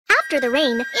after the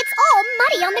rain, it's all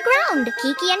muddy on the ground.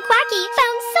 Kiki and Quacky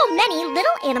found so many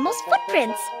little animals'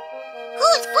 footprints.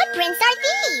 Whose footprints are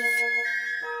these?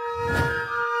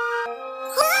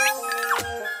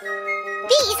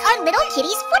 These are little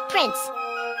kitty's footprints.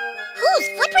 Whose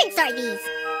footprints are these?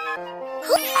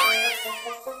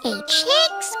 A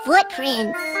chick's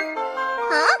footprints.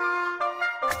 Huh?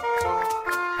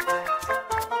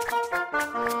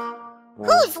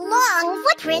 Whose long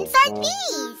footprints are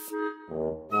these?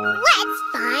 Let's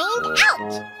find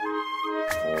out.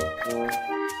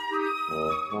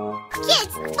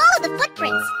 Kids, follow the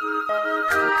footprints.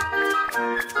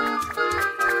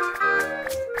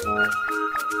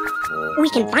 We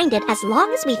can find it as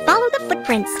long as we follow the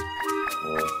footprints.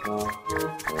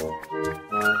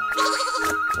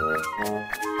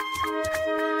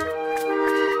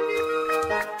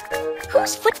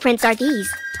 Whose footprints are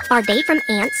these? Are they from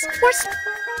ants or...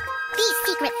 These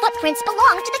secret footprints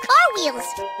belong to the car wheels.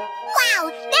 Wow,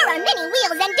 there are many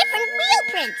wheels and different wheel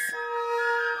prints.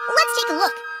 Let's take a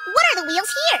look. What are the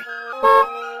wheels here?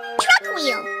 Truck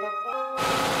wheel.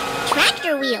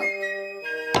 Tractor wheel.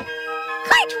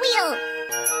 Cart wheel.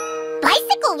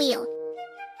 Bicycle wheel.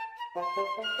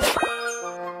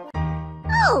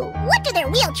 Oh, what do their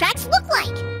wheel tracks look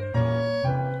like?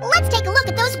 Let's take a look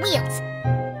at those wheels.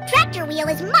 Tractor wheel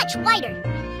is much wider.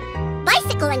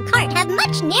 Bicycle and cart have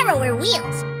much narrower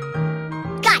wheels.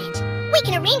 Got it. We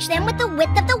can arrange them with the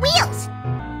width of the wheels.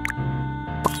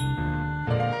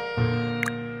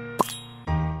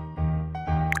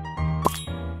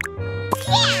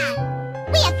 Yeah!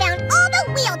 We have found all the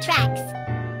wheel tracks.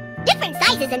 Different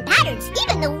sizes and patterns.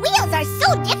 Even the wheels are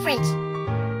so different.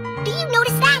 Do you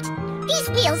notice that? These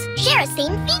wheels share a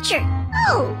same feature.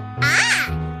 Oh! Ah!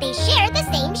 They share the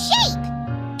same shape.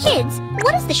 Kids,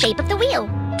 what is the shape of the wheel?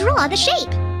 Draw the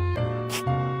shape.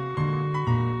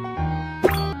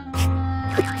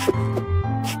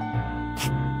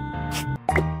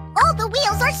 All the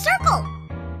wheels are circle.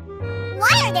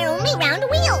 Why are there only round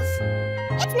wheels?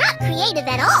 It's not creative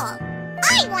at all.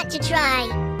 I want to try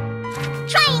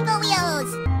triangle wheels,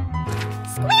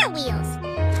 square wheels,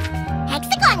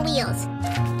 hexagon wheels.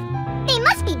 They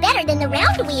must be better than the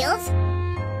round wheels.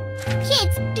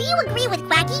 Kids, do you agree with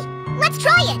Quacky? Let's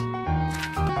try it.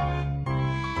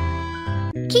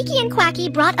 Kiki and Quacky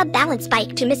brought a balance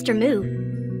bike to Mr. Moo.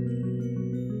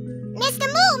 Mr.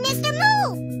 Moo! Mr.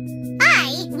 Moo!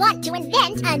 I want to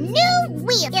invent a new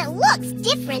wheel. It looks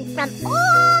different from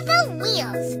all the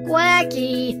wheels.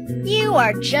 Quacky, you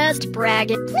are just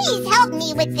bragging. Please help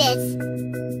me with this.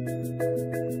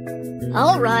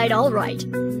 All right.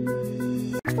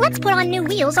 Let's put on new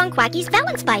wheels on Quacky's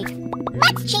balance bike.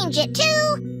 Let's change it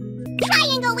to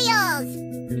triangle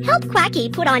wheels. Help Quacky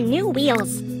put on new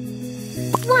wheels.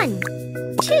 1,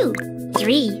 2,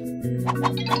 3.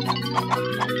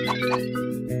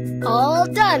 All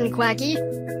done, Quacky.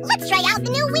 Let's try out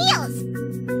the new wheels.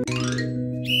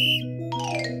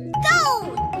 Go!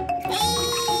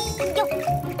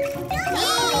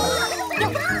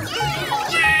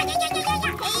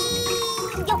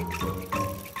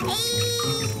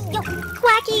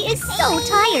 Quacky is so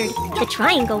tired. The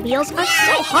triangle wheels are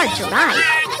so hard to ride.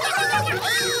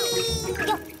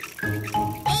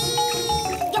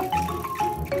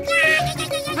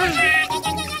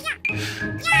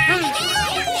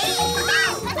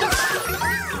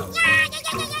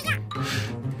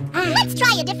 Let's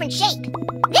try a different shape.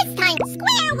 This time,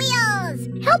 square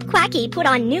wheels. Help Quacky put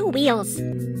on new wheels.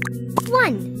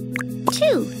 1,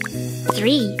 2,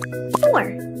 3,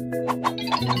 4.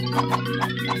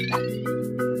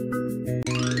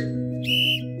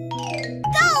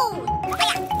 Go!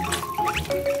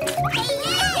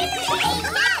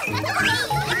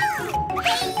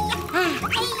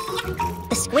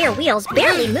 The square wheels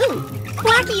barely move.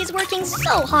 Quacky is working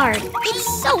so hard. It's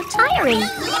so tiring.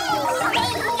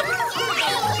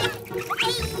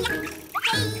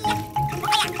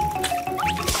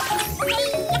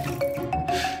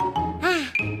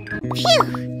 Phew!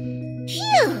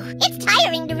 It's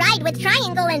tiring to ride with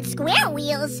triangle and square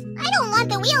wheels. I don't want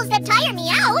the wheels that tire me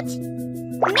out.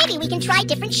 Maybe we can try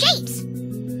different shapes.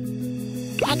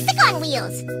 Hexagon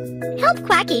wheels. Help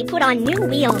Quacky put on new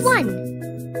wheels.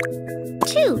 1,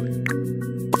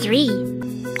 2, 3,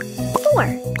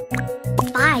 4,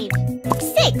 5,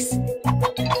 6.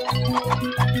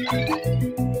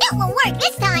 It will work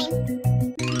this time.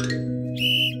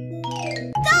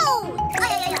 Go!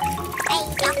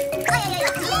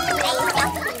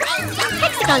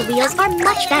 Hexagon wheels are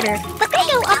much better, but they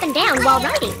go up and down while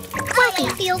riding. Quacky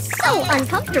feels so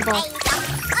uncomfortable.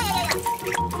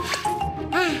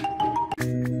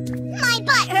 My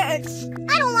butt hurts.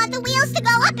 I don't want the wheels to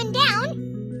go up and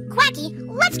down. Quacky,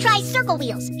 let's try circle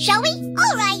wheels, shall we?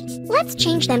 All right. Let's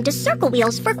change them to circle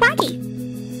wheels for Quacky.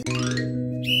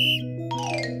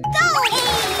 Go!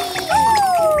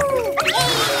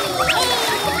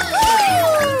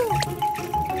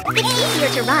 It's easier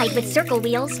to ride with circle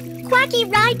wheels. Quacky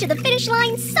ride to the finish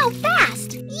line so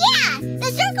fast. Yeah,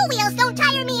 the circle wheels don't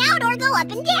tire me out or go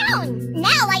up and down.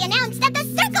 Now I announce that the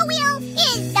circle wheel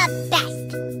is the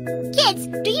best. Kids,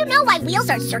 do you know why wheels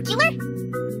are circular?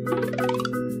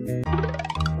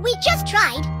 We just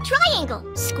tried triangle,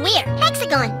 square,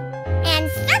 hexagon, and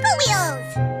circle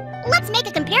wheels. Let's make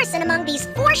a comparison among these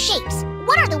 4 shapes.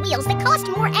 What are the wheels that cost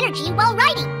more energy while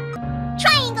riding?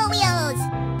 Triangle wheels.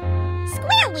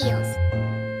 Square wheels.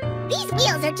 These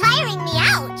wheels are tiring me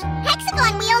out.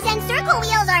 Hexagon wheels and circle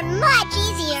wheels are much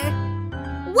easier.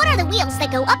 What are the wheels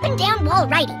that go up and down while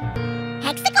riding?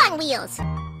 Hexagon wheels.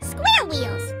 Square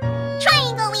wheels.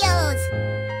 Triangle wheels.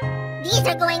 These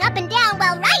are going up and down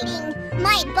while riding.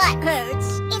 My butt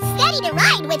hurts. It's steady to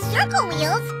ride with circle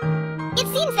wheels. It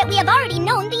seems that we have already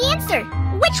known the answer.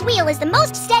 Which wheel is the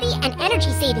most steady and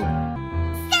energy-saving?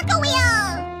 Circle wheel.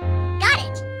 Got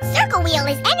it. Circle wheel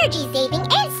is energy-saving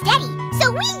and steady,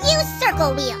 so we use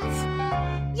circle wheels.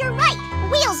 You're right.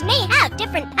 Wheels may have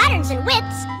different patterns and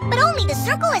widths, but only the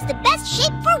circle is the best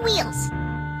shape for wheels.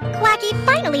 Quacky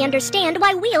finally understands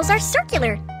why wheels are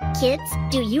circular. Kids,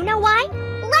 do you know why?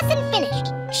 Lesson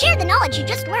finished. Share the knowledge you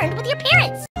just learned with your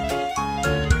parents.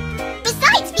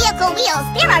 Besides vehicle wheels,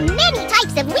 there are many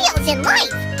types of wheels in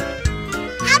life.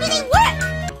 How do they work?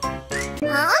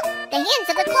 Huh? The hands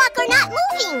of the clock are not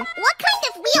moving. What kind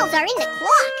of wheels are in the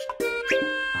clock?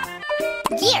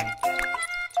 Gear.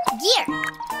 Gear.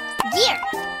 Gear.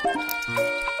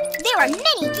 There are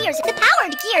many gears. The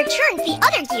powered gear turns the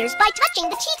other gears by touching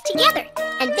the teeth together,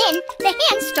 and then the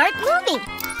hands start moving.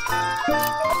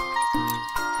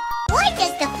 Why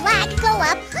does the flag go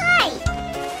up high?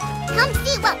 Come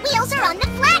see what wheels are on the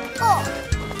flagpole.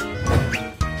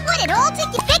 Put it all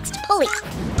together. Fixed pulley.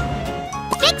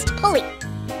 Fixed pulley.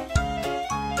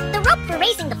 The rope for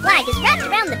raising the flag is wrapped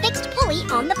around the fixed pulley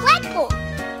on the flagpole.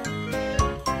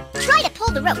 Try to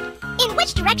pull the rope. In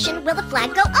which direction will the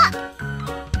flag go up?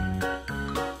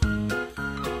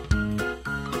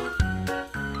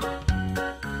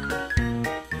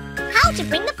 How to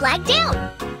bring the flag down?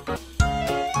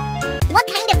 What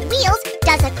kind of wheels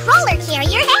does a crawler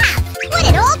carrier have? Put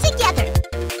it all together.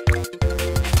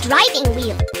 Driving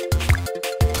wheel.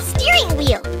 Steering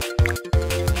wheel.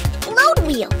 Load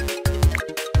wheel.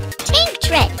 Tank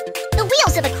tread. The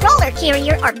wheels of a crawler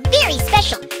carrier are very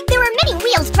special. There are many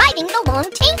wheels driving the long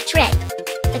tank tread.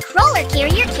 The crawler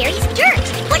carrier carries dirt.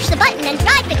 Push the button and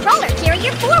drive the crawler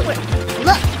carrier forward.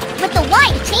 Look, with the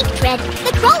wide tank tread,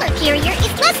 the crawler carrier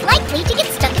is less likely to get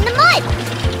stuck in the mud.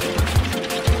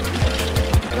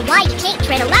 The wide tank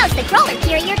tread allows the crawler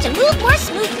carrier to move more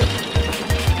smoothly.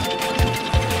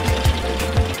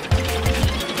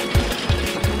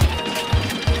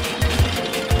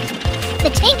 The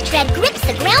tank tread grips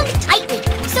the ground tightly,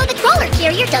 so the crawler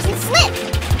carrier doesn't slip.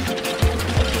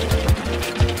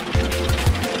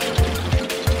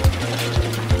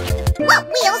 What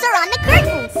wheels are on the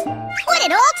curtains? Put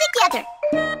it all together.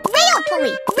 Rail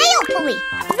pulley, rail pulley,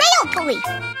 rail pulley,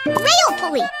 rail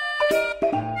pulley.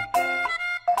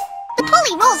 The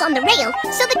pulley rolls on the rail,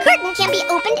 so the curtain can be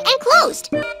opened and closed.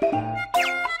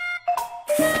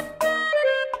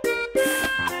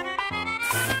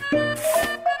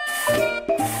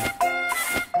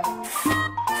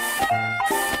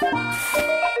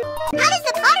 How does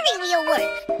the pottery wheel work?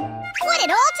 Put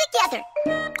it all together.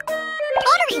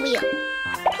 Pottery wheel.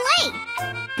 Clay.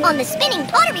 On the spinning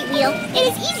pottery wheel, it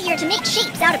is easier to make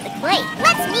shapes out of the clay.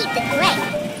 Let's knead the clay.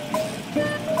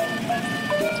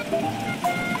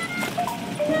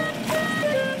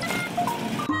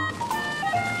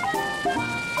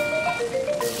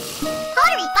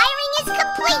 Pottery firing is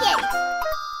completed.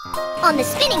 On the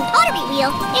spinning pottery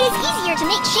wheel, it is easier to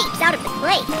make shapes out of the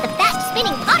clay. The fast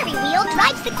spinning pottery wheel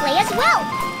drives the clay as well.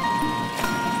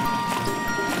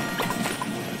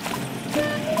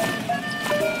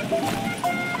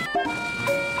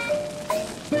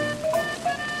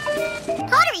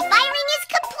 Pottery firing is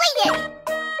completed.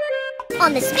 On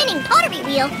the spinning pottery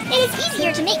wheel, it is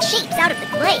easier to make shapes out of the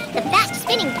clay. The fast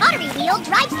spinning pottery wheel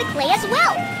drives the clay as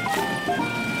well.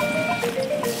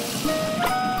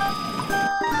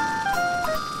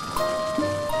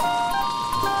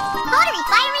 Pottery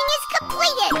firing is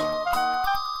completed.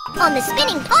 On the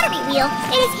spinning pottery wheel,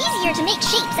 it is easier to make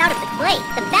shapes out of the clay.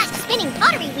 The fast spinning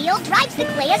pottery wheel drives the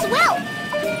clay as well.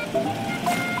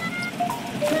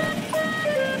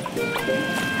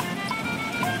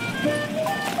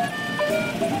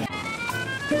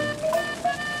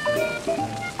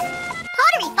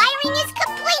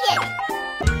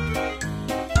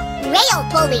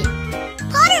 pulley.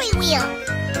 Pottery wheel.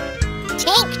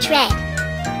 Tank tread.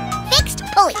 Fixed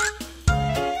pulley.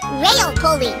 Rail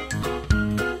pulley.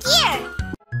 Gear.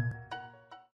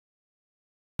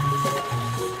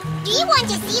 Do you want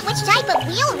to see which type of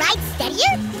wheel rides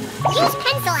steadier? Use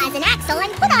pencil as an axle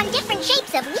and put on different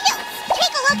shapes of wheels.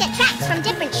 Take a look at tracks from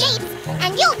different shapes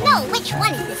and you'll know which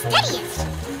one is the steadiest.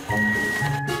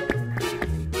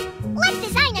 Let's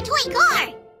design a toy car.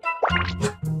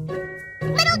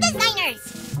 Little designers.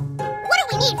 What do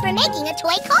we need for making a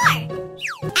toy car?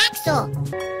 Axle.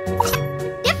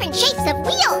 Different shapes of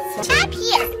wheels. Tap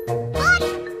here.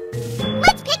 Body.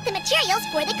 Let's pick the materials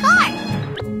for the car.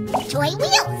 Toy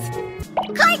wheels.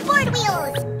 Cardboard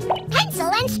wheels. Pencil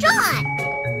and straw.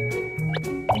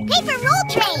 Paper roll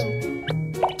train.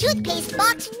 Toothpaste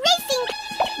box racing.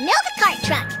 Milk cart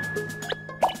truck.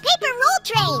 Paper roll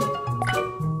train.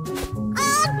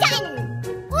 All done.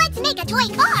 Let's make a toy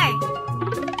car.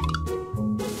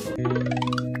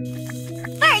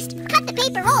 First, cut the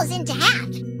paper rolls into half.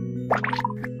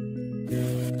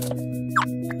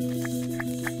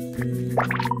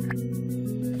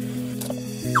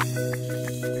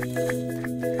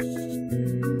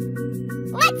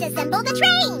 Let's assemble the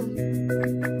train.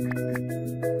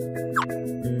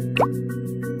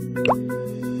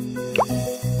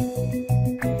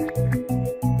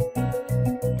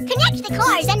 Connect the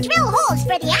cars and drill holes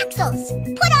for the axles.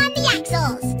 Put on the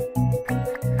axles.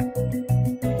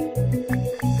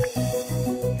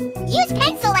 Use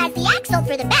pencil as the axle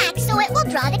for the back so it will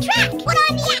draw the track. Put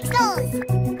on the axles.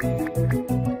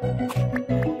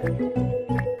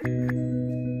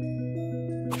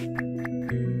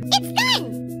 It's done!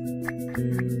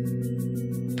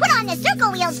 Put on the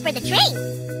circle wheels for the train.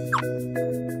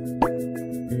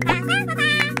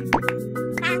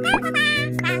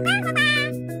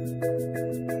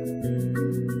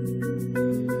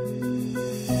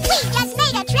 We just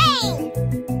made a train!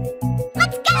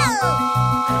 Let's go!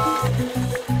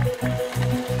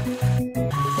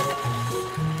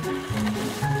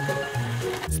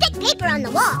 Stick paper on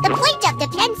the wall. The point of the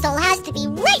pencil has to be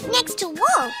right next to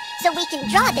wall, so we can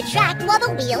draw the track while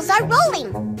the wheels are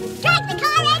rolling. Drag the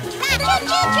car and track.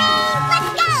 Choo-choo train,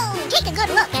 let's go! Take a good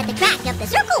look at the track of the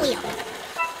circle wheel.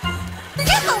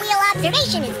 Circle wheel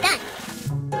observation is done.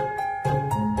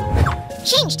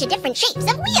 Change to different shapes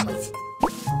of wheels.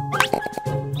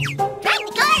 Drag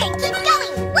the car and keep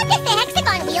going. What does the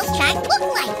hexagon wheels track look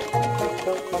like?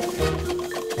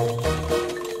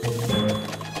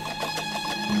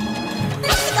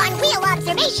 Hexagon wheel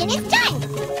observation is done.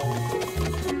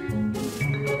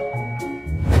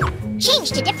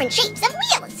 Change to different shapes of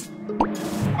wheels.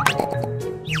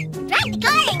 Drag the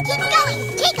car and keep going.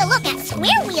 Take a look at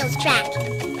square wheels track.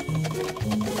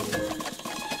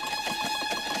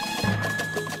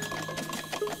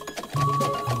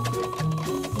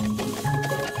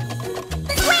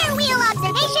 Square wheel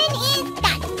observation is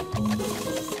done.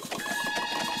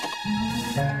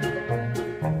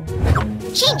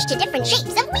 Change to different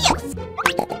shapes of wheels.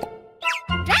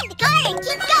 Drag the car and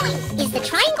keep going. Is the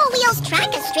triangle wheels track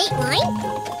a straight line?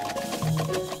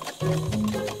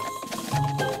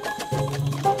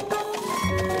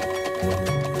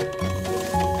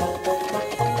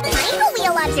 Triangle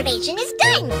wheel observation is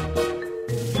done.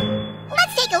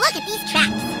 Let's take a look at these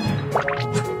tracks.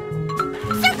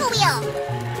 Circle wheel.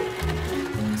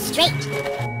 Straight.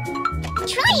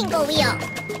 Triangle wheel.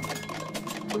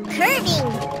 Curving.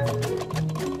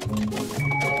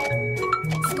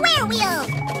 Square wheel.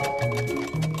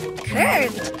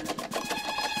 Curved.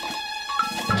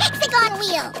 Hexagon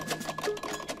wheel.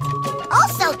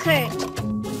 Also curved.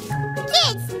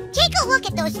 Kids, take a look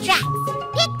at those tracks.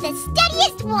 Pick the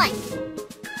steadiest one.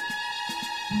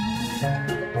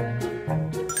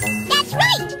 That's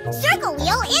right! Circle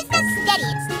wheel is the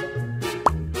steadiest.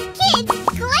 Kids,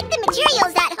 collect the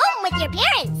materials at home with your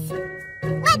parents.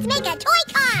 Let's make a toy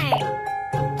car.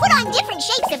 Put on different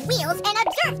shapes of wheels and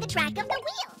observe the track of the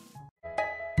wheel.